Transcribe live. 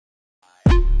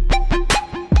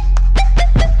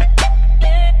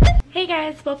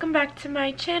guys, welcome back to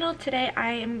my channel. Today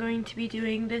I am going to be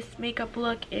doing this makeup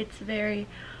look. It's very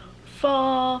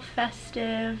fall,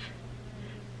 festive,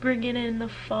 bringing in the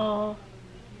fall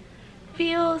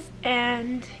feels,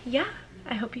 and yeah,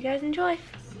 I hope you guys enjoy.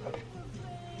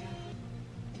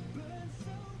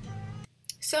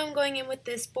 So I'm going in with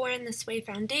this Born This Way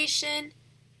foundation.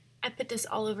 I put this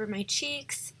all over my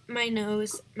cheeks, my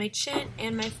nose, my chin,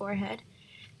 and my forehead.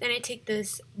 Then I take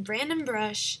this random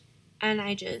brush and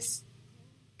I just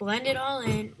blend it all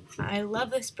in. I love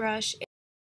this brush.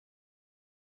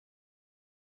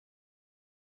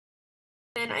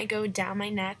 Then I go down my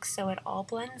neck so it all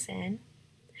blends in.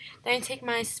 Then I take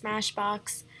my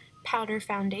Smashbox powder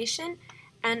foundation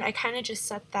and I kind of just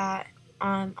set that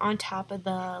on top of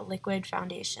the liquid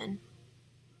foundation.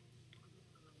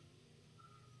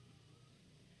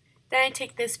 Then I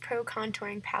take this Pro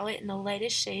Contouring palette in the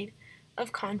lightest shade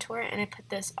of contour and I put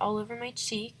this all over my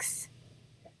cheeks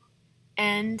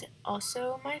and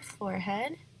also my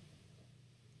forehead.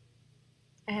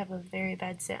 I have a very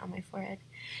bad sit on my forehead.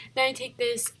 Then I take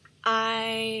this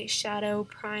eyeshadow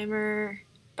primer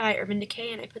by Urban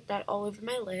Decay and I put that all over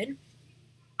my lid.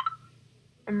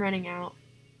 I'm running out.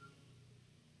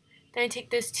 Then I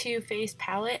take this Too Faced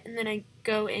palette and then I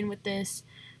go in with this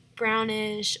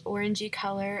brownish orangey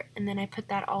color and then I put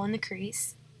that all in the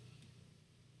crease.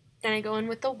 Then I go in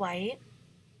with the white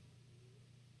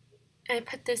and I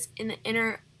put this in the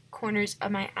inner corners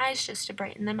of my eyes just to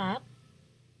brighten them up.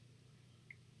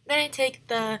 Then I take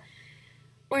the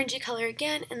orangey color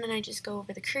again and then I just go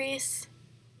over the crease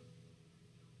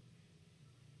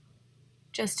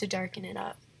just to darken it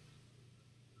up.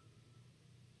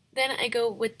 Then I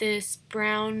go with this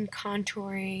brown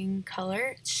contouring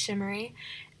color, it's shimmery,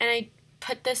 and I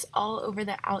put this all over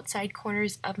the outside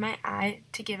corners of my eye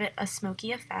to give it a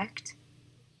smoky effect.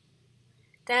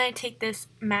 Then I take this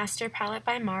Master palette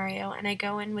by Mario and I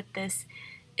go in with this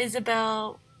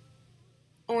Isabelle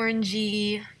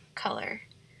orangey color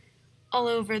all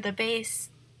over the base.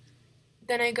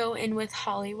 Then I go in with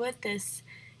Hollywood, this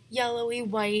yellowy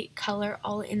white color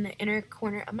all in the inner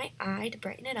corner of my eye to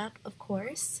brighten it up, of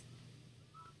course.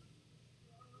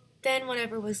 Then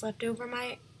whatever was left over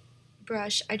my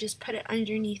brush, I just put it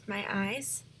underneath my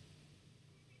eyes.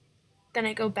 Then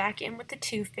I go back in with the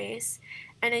Too Faced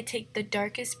and I take the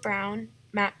darkest brown,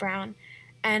 matte brown,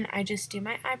 and I just do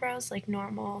my eyebrows like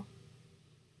normal.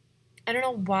 I don't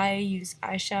know why I use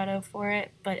eyeshadow for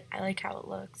it, but I like how it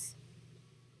looks.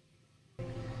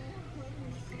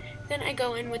 Then I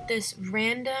go in with this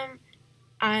random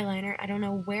eyeliner. I don't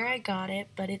know where I got it,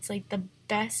 but it's like the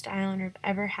best eyeliner I've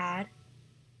ever had.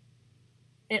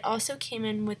 It also came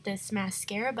in with this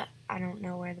mascara, but I don't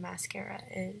know where the mascara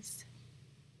is.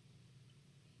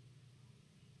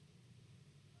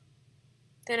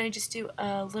 Then I just do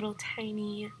a little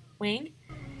tiny wing.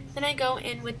 Then I go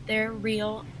in with their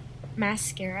Real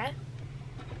mascara.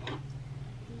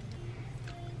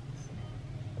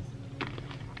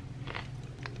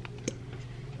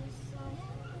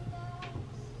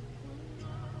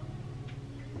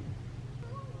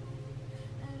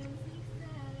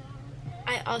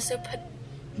 I also put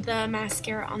the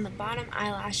mascara on the bottom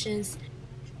eyelashes.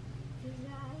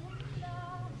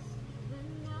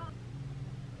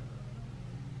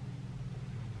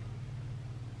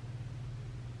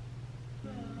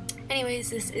 Anyways,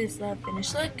 this is the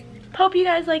finished look. Hope you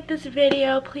guys like this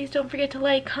video. Please don't forget to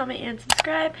like, comment, and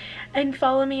subscribe. And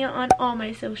follow me on all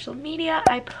my social media.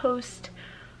 I post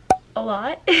a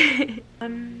lot.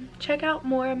 Check out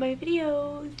more of my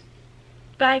videos.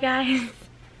 Bye, guys.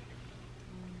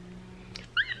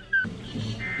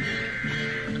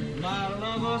 My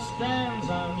lover stands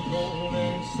on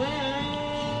golden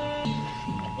sand.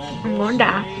 I'm gonna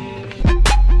die.